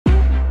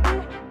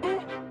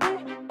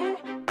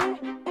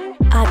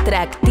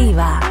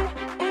Atractiva.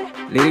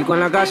 Lírico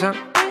en la casa.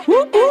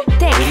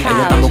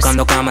 Ellos están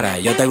buscando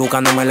cámaras, yo estoy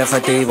buscándome el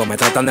efectivo. Me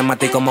tratan de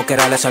matar como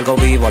quiera, les salgo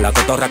vivo. La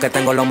cotorra que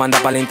tengo lo manda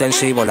para el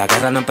intensivo. La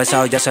guerra no ha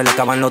empezado, ya se le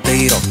acaban los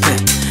tiros.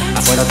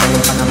 Afuera tengo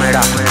un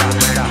panamera.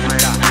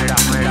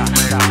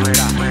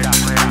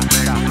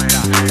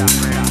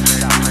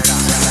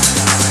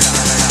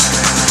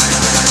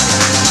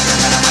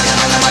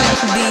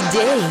 DJ.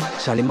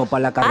 Salimos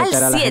para la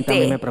carretera, Al la gente a mí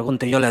 7. me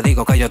pregunta y yo le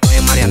digo que yo estoy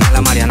en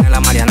Marianela, Marianela,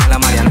 Marianela,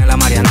 Marianela,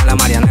 Marianela,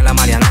 Marianela,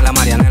 Marianela,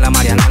 Marianela, Marianela,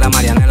 Marianela,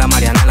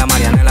 Marianela,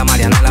 Marianela,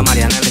 Marianela,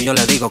 Marianela, y yo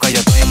le digo que yo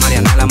estoy en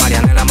Marianela,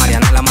 Marianela,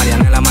 Marianela,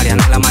 Marianela,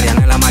 Marianela,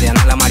 Marianela,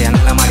 Marianela,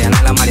 Marianela,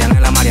 Marianela,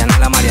 Marianela,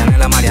 Marianela,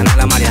 Marianela,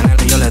 Marianela,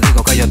 Marianela, y yo le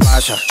digo que yo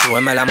pasa,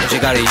 súbeme la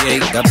música DJ,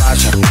 ¿qué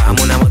pasa?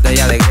 Dame una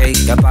botella de gay,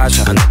 ¿qué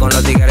pasa? Ando con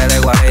los tigres de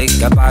Guarey,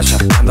 ¿qué pasa?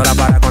 Ando la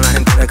para con la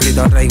gente de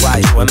Cristo Rey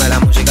Guay, súbeme la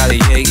música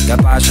DJ, ¿qué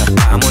pasa?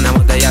 Dame una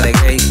botella de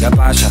gay, ¿qué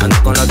pasa?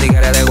 Ando con los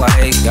tigres de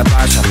Guarey, ¿qué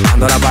pasa?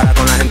 Ando la para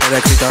con la gente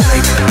de Cristo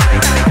Rey.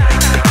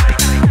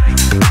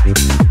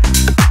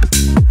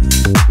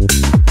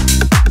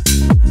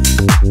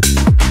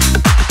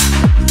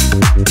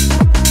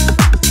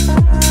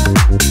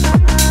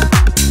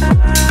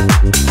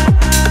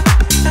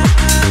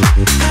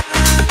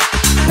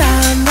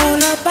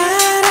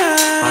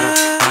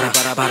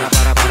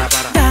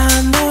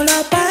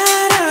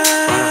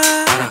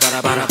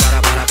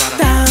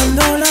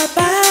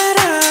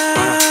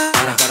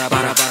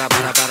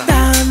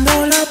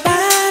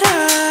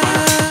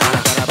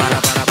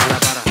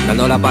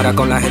 Para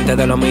con la gente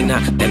de los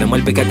minas. Tenemos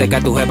el piquete que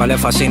a tu jefa le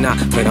fascina.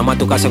 Frenamos a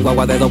tu casa en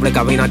guagua de doble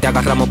cabina. Te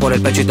agarramos por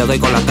el pecho y te doy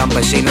con las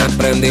campesinas.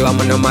 Prendí,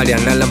 vámonos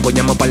Marianela.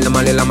 Empuñamos par de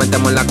mal y la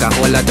metemos en la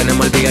cajuela.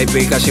 Tenemos el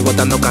VIP casi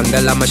botando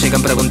candela. Me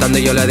siguen preguntando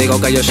y yo le digo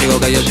que yo sigo,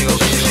 que yo sigo,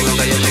 que yo sigo,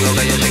 que yo sigo,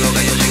 que yo sigo,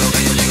 que yo sigo,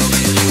 que yo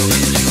sigo, que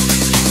yo sigo.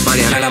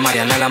 Marianela,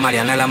 Marianela,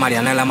 Marianela,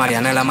 Marianela,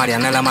 Marianela,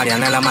 Marianela,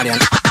 Marianela,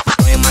 Marianela.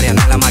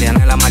 Marianela,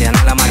 Marianela,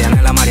 Marianela,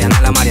 Marianela,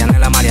 Marianela,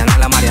 Marianela, Marianela,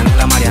 Marianela,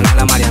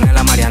 Marianela,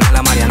 Marianela,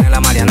 Marianela, Marianela,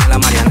 Marianela,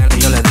 Marianela,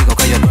 y yo les digo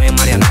que yo estoy en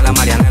Marianela,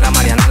 Marianela,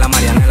 Marianela,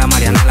 Marianela,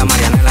 Marianela,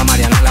 Marianela,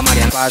 Marianela,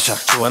 Marianela. Pasa,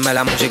 súbeme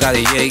la música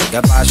DJ,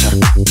 ¿qué pasa?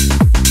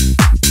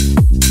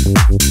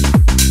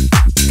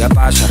 ¿Qué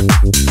pasa?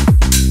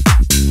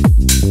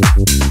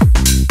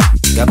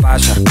 ¿Qué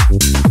pasa?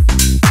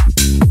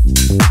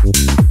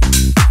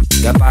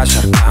 ¿Qué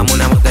pasa? Dame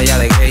una botella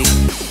de gay.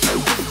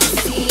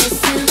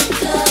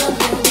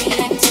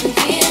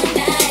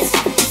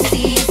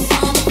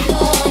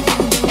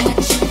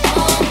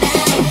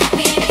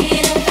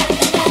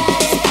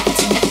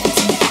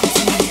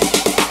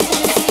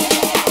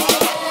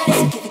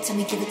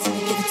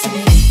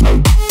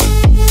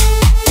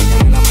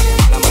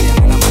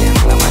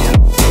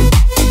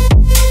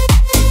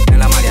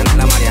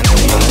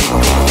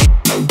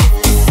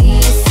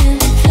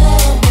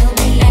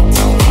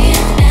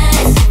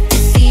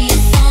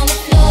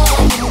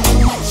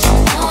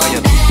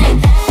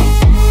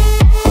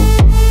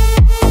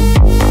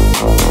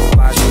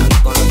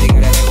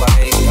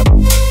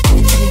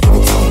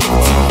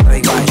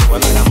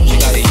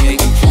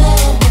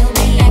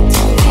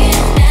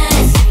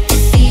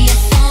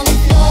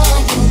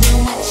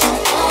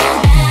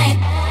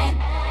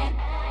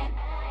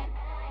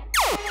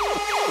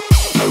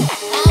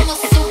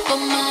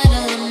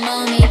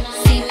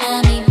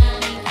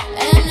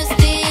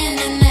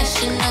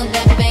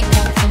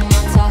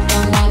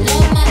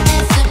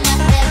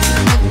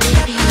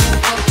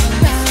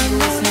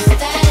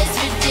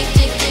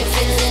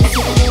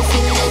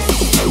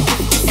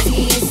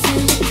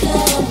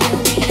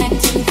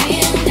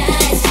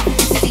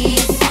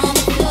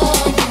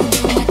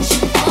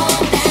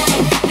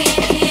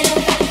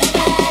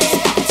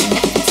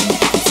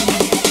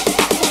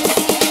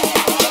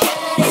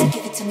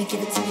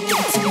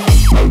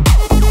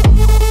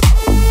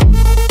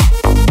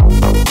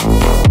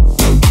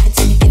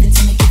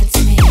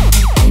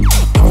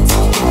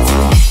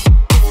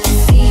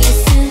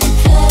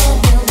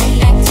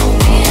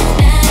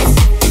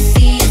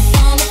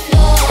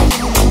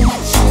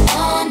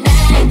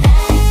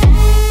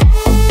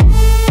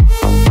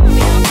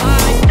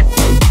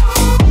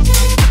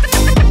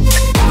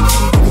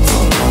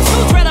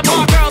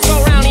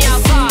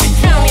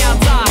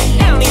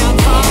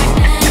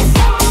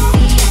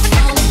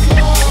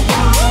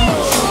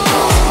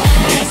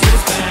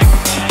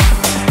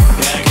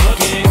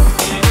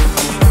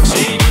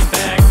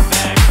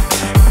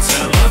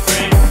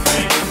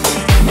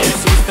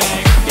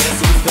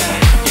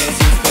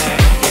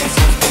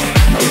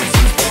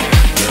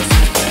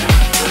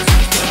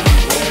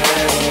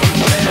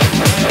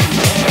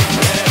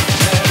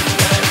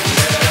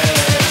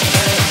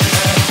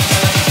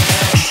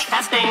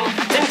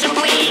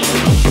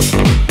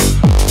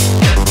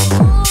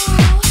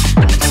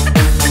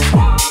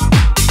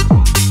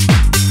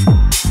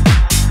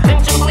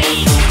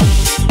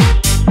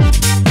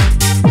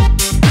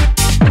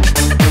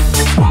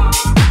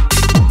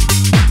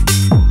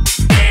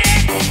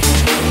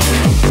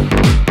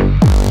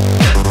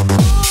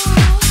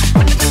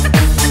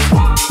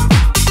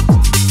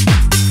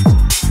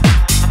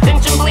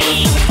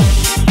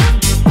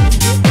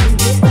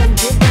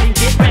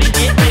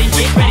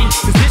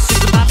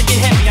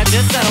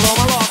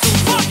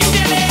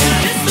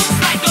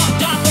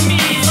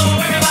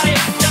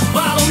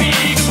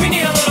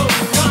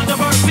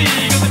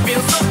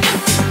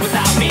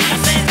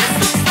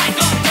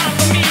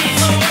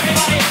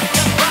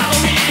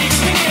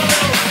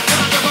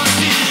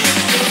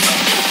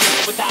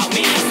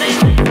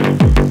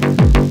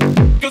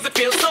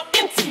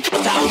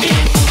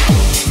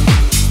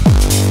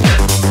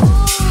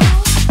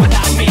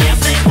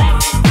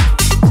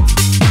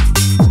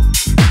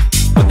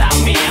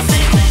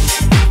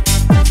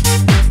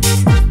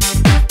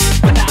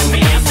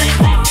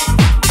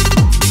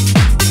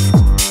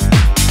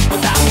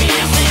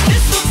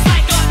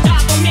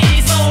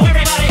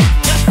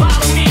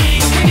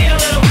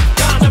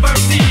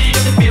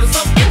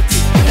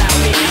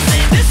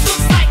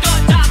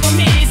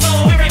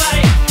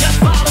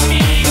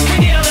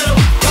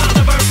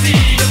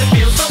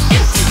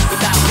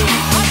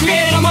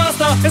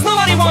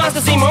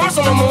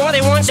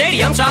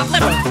 lady, I'm chopped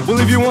liver. Well,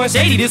 if you want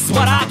shady, this is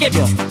what I'll give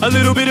you. A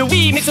little bit of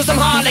weed mixed with some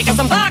hard liquor,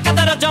 some vodka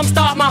that'll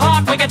jumpstart my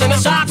heart quicker than a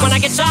shock when I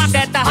get shocked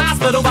at the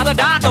hospital by the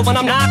doctor when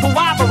I'm not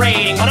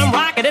cooperating. But I'm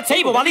rocking the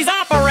table while he's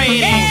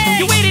operating.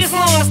 You waited this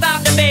long to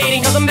stop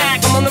debating, cause I'm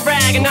back, I'm on the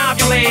rag and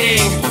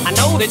ovulating. I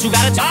know that you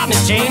got a job,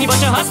 Miss Cheney, but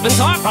your husband's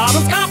heart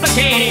problem's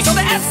complicating. So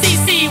the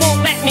FCC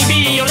won't let me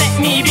be, or let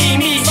me be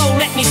me, so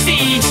let me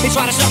see. They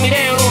try to shut me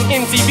down on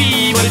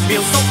MTV, but it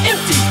feels so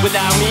empty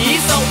without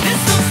me. So this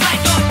looks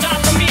like a job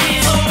for me.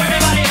 So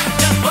everybody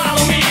just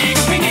follow me,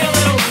 cause we need a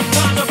little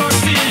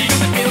controversy,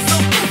 cause it feels so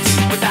empty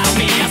without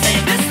me. I say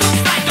this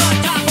looks like a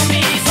job for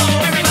me. So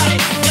everybody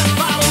just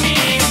follow me,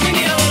 cause we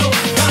need a little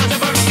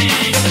controversy,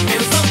 cause it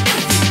feels so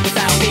empty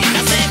without me.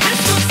 I said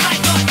this looks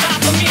like a job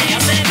for me. I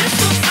said this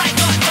looks like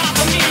a job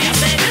for me. I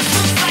said this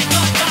looks like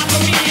a job for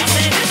me. I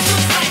said this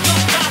looks like a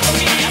job for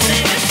me. I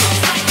said this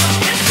looks like a,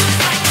 this looks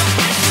like a,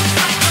 this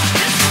looks like a,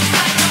 this looks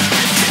like a,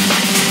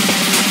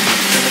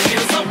 cause it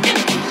feels so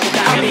empty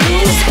without me.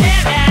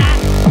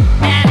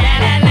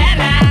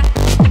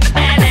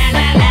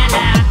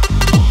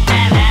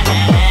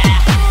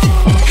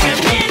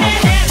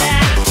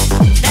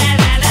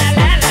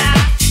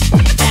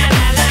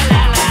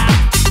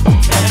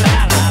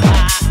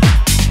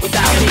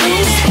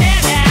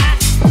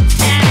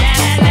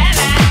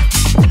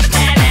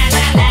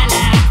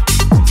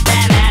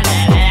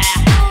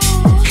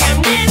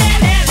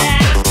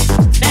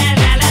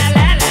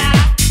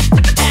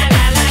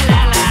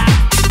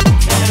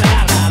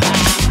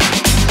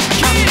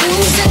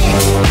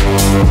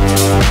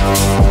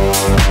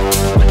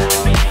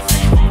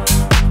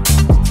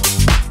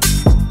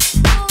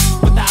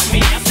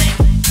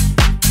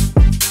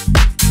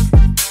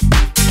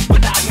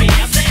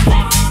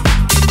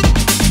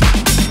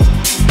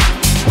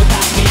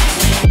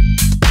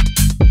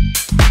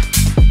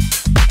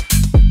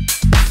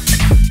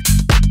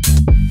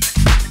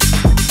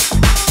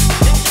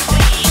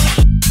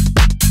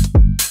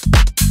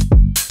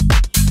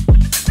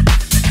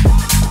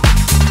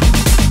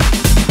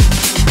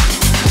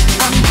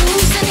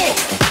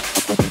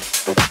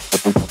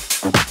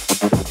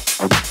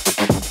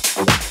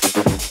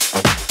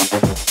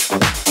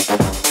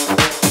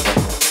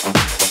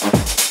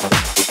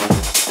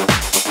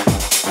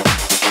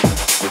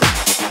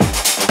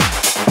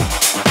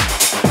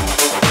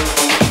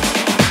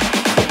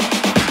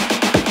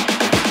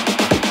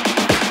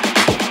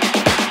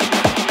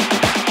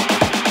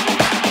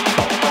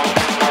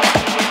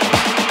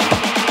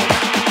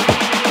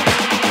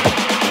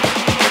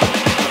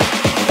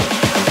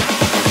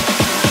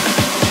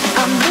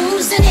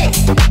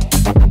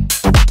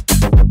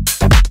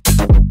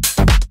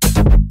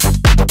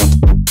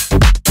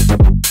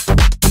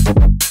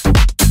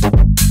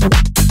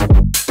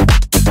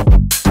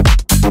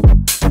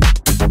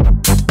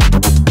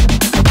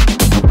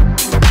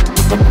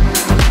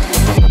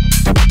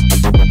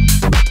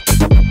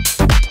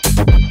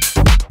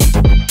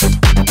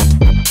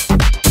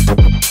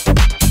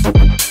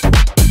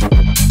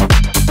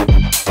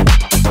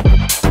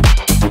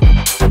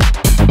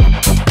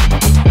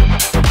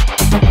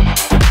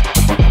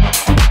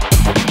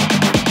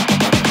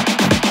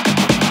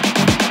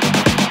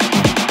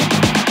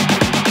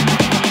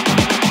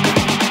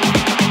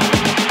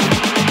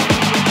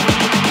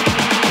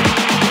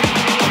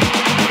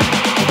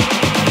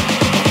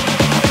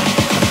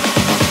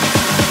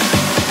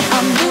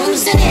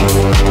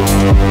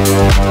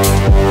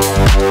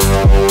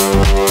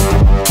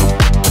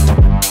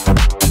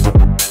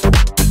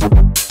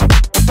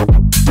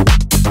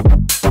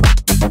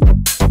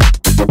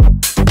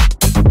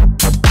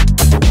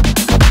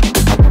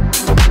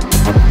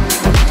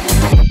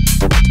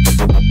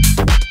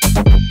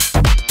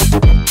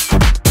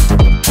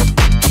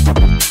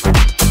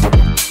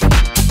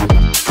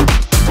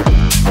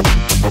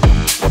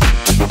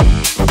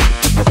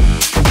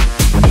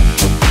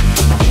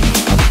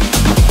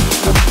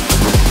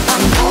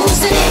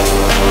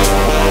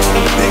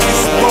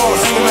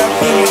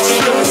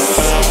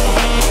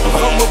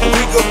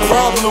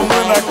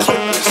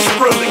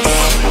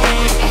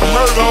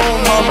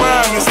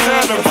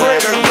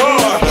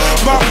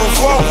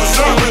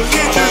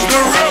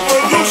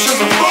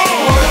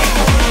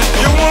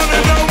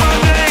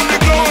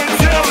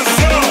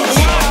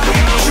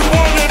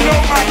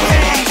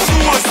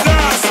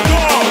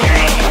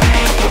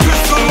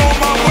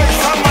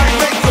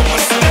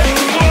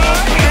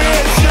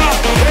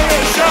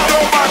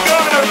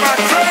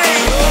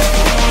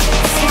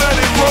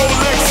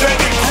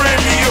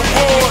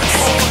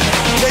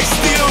 They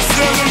still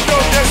selling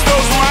dope, that's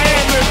those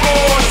Miami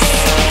boys.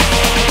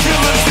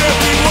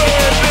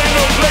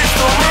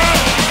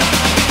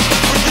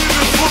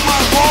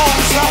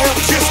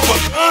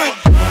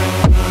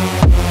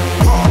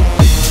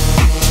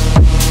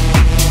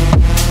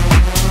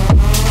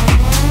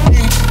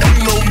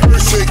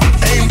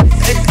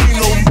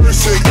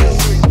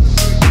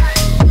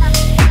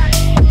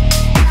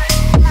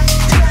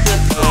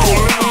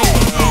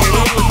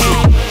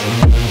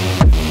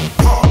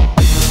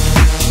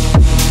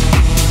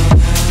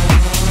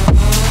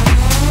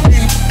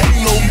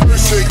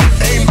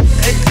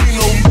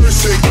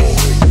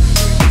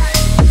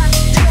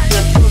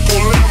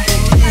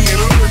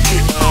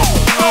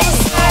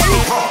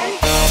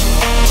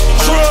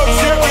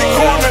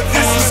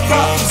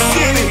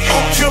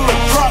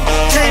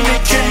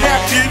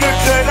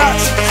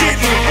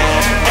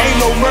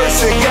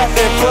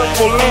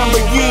 purple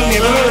Lamborghini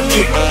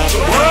looking.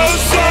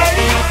 Rose,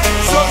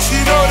 so she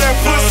know that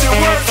pussy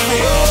worth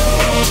it.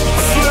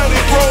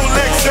 Flooded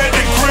Rolex at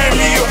the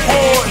Grammy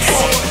Awards.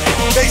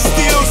 They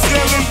still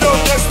selling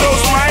dope, that's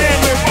those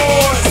Miami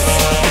boys.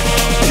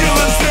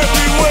 Killers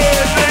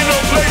everywhere, there ain't no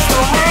place to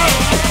run.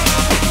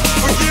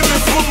 Forgive me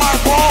for my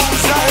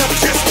wrongs, I have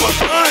just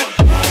begun.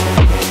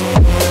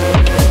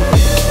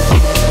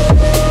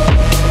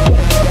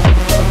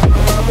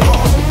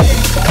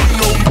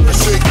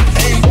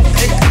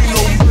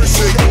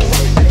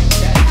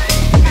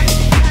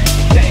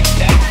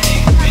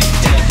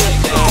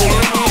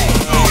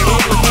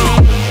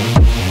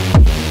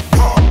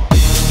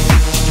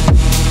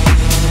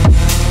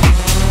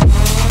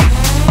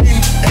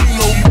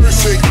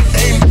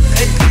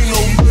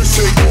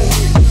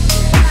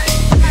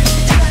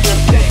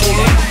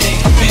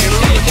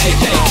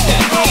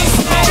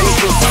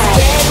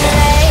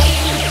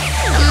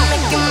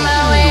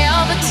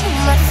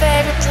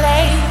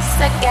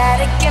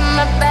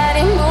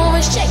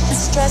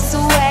 Stress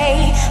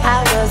away.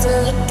 I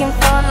wasn't looking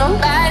for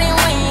nobody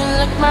when you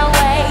looked my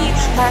way.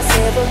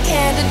 Possible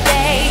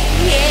candidate,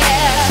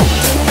 yeah.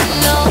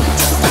 Didn't know what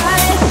to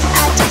start.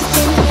 I just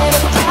came here to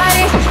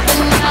party, but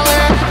now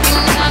we're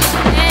rocking on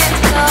the dance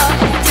floor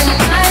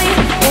tonight.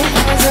 Your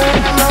hands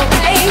around my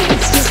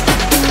waist, just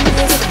let the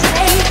music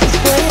play.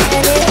 We're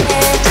hand in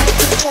hand, just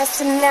to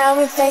trust, and now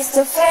we're face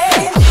to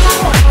face. I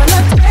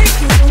wanna take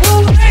you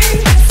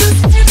away.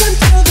 Just listen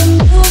to the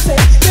music,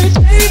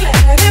 DJ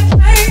let it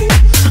play.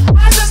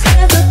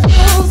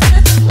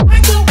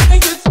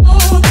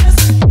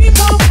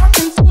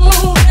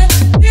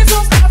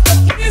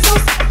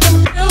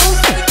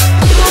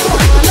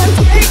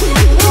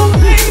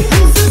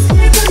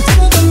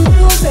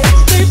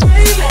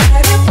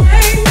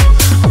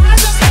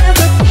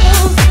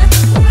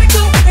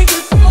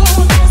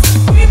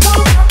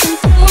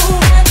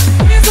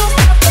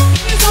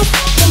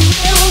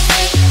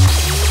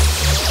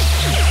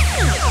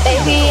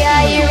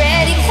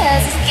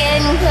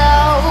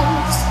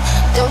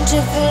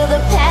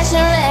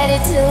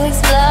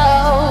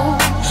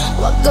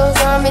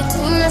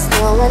 Between us,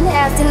 no one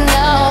has to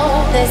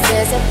know. This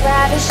is a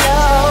private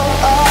show.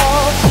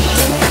 Oh,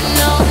 didn't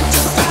know that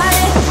you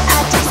started. I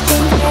just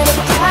came here to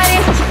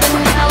party, but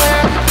now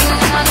we're rocking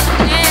on the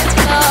dance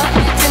floor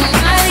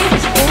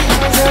tonight. Your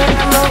hands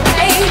around my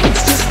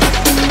waist, just let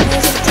the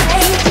music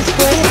play.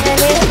 We're hand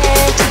in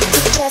hand, just to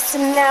trust,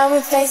 and now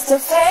we're face to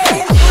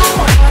face. I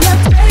wanna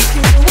take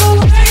you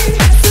away.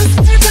 Just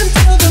listen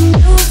to the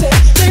music,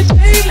 DJ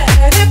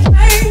let it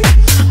play.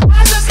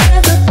 I just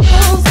can't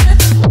refuse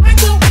it. I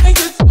don't make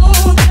it.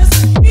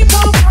 Keep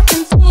on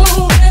rocking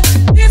through it.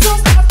 Please don't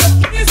stop the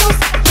music.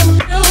 I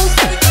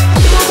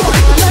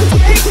wanna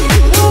take you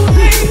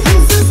away.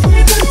 Just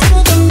listen to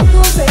the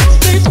music.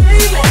 DJ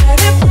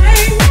let it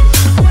play.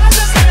 I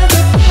just can't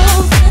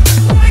refuse it.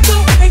 I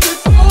don't make it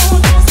through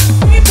this.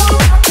 Keep on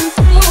rocking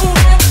through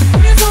it.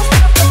 Please don't stop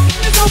the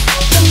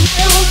music.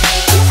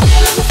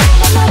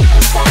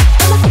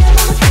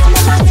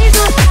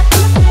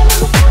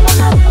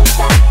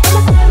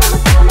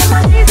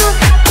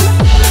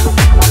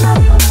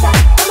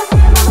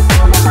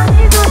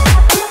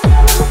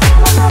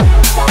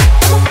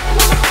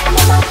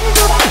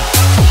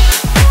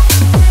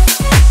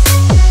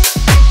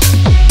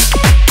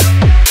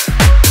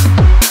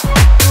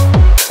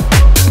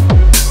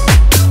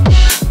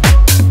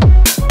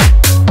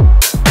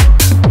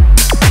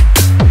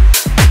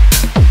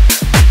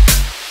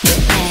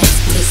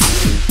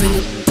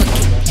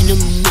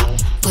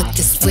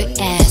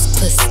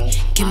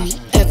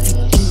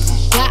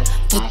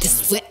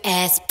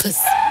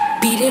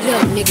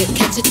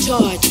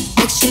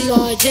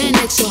 And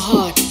extra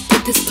hard,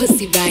 put this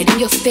pussy right in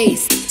your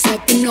face.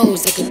 Swipe your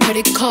nose like a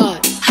credit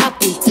card.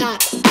 Hop on top,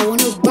 I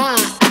wanna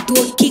ride. I do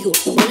a giggle,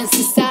 balance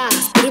inside.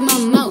 Spit in my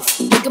mouth,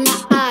 look in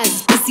my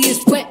eyes. Pussy is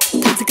wet,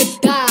 come take a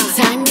dive.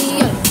 Tie me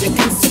up like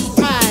I'm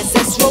surprised.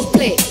 That's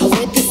roleplay, I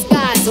wear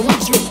disguise. I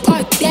want you to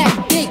park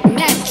that big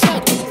Mack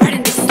truck right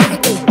in the center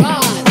of the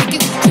garage. Make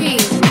it scream,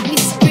 make me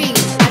scream.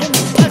 I don't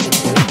public,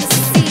 let the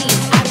scene.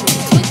 I don't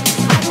cook,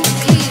 I don't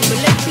clean, but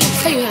let me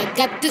tell you, I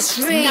got this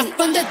ring. Now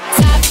from the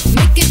top,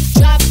 make it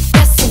drop.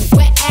 That's some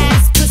wet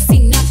ass pussy.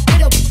 Now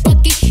get a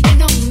bucket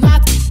and a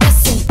mop. That's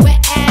some wet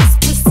ass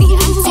pussy.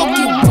 I'm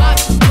talking wop,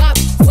 wop,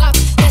 wop.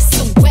 That's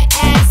some wet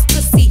ass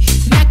pussy.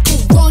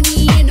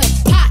 Macaroni in a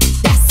pot.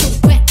 That's some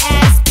wet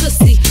ass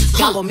pussy.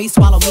 Gobble me,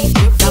 swallow me,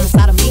 drip down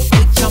inside of me.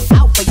 Quick jump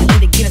out for you,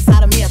 let it get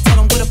inside of me. I tell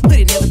them where to put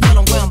it, never tell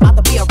them where I'm about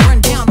to be. I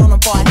run down on them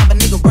before I have a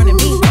nigga running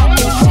me.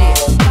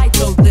 Bullshit, bite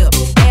your lip.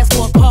 Ask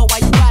for a call while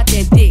you ride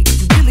that dick.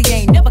 You really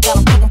ain't never got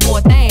him looking for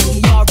a thing.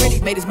 He already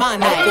made his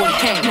mind up before he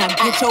came. Now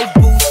get your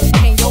boots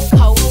and your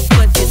coat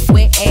for this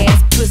wet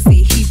ass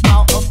pussy. He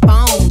bought a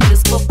phone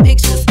just for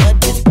pictures of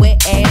this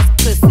wet ass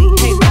pussy.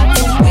 Pay my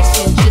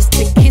tuition just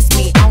to kiss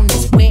me on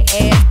this wet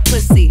ass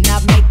pussy. Now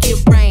make it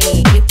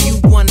rain if you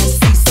wanna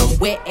see some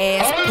wet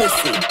ass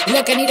pussy.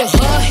 Look, I need a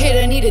hard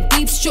hit, I need a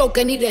deep stroke,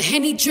 I need a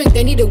Henny drink,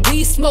 I need a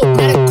weed smoke,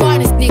 not a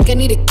garnish, snake, I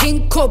need a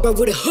king cobra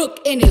with a hook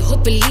in it,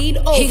 hope it lead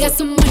over. He got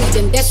some money,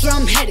 then that's where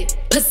I'm headed.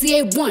 Pussy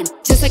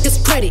A1, just like his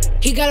credit.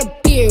 He got a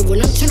beard, well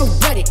I'm tryna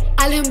wet it.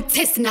 I let him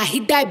taste it, now he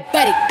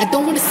diabetic. I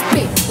don't wanna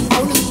spit,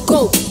 I wanna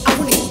go, I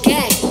wanna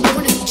gag, I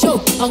wanna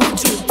choke. I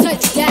want you to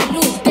touch that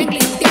little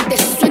dangly thing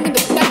that's swinging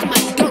the back of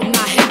my throat.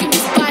 My head can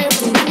be fired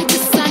from running to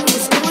sun.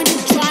 It's going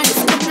and trying,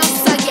 it's coming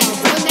outside. Yeah, I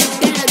roll that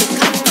down, the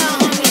cops got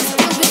on me.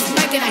 Still been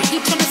smacking, I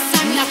heat tryna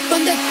sign me. Now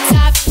from the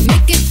top,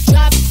 make it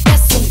drop.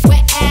 That's some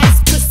wet ass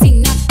pussy.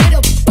 Now get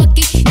a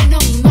bucket and a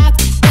mop.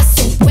 That's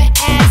some wet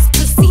ass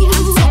pussy.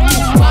 I'm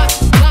talking wop,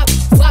 wop,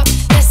 wop.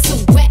 That's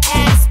some wet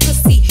ass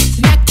pussy.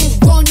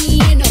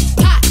 Macaroni in a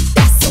pot.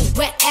 That's some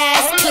wet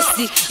ass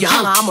pussy. Your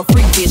Honor, I'm a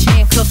freak bitch,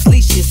 handcuffs,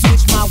 leashes.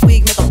 Switch my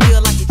wig, make him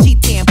feel like a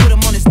cheating. Put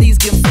him on his knees,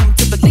 give him something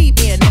to believe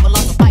in. Never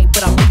lost a fight,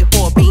 but I'm looking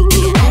for a beat.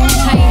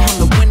 Chain, I'm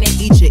the one that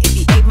eat you. If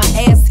he ate my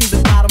ass, he's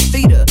a bottom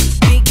feeder.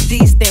 Big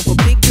D stand for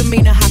big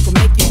demeanor. I can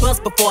make you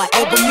bust before I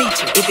ever meet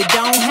you. If it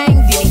don't hang,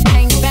 then he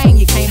can't bang.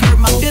 You can't hurt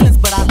my feelings,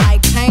 but I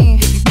like pain.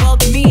 If you fuck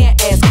me and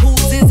ask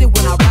whose is it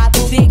when I ride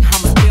the dick,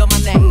 I'ma spell my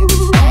name.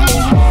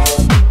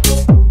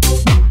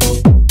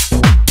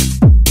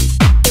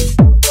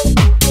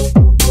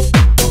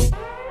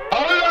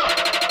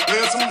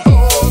 There's some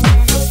hoes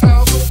in this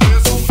house.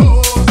 There's some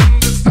hoes in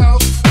this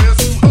house. There's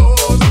some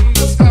hoes in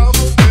this house.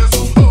 There's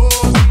some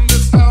hoes in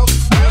this house.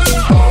 There's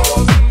some hoes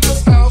in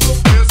this house.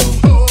 There's some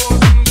hoes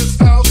in this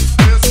house.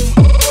 There's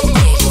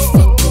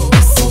some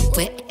hoes.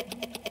 Wet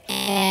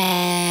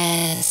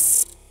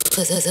ass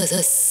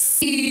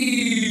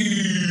pussy.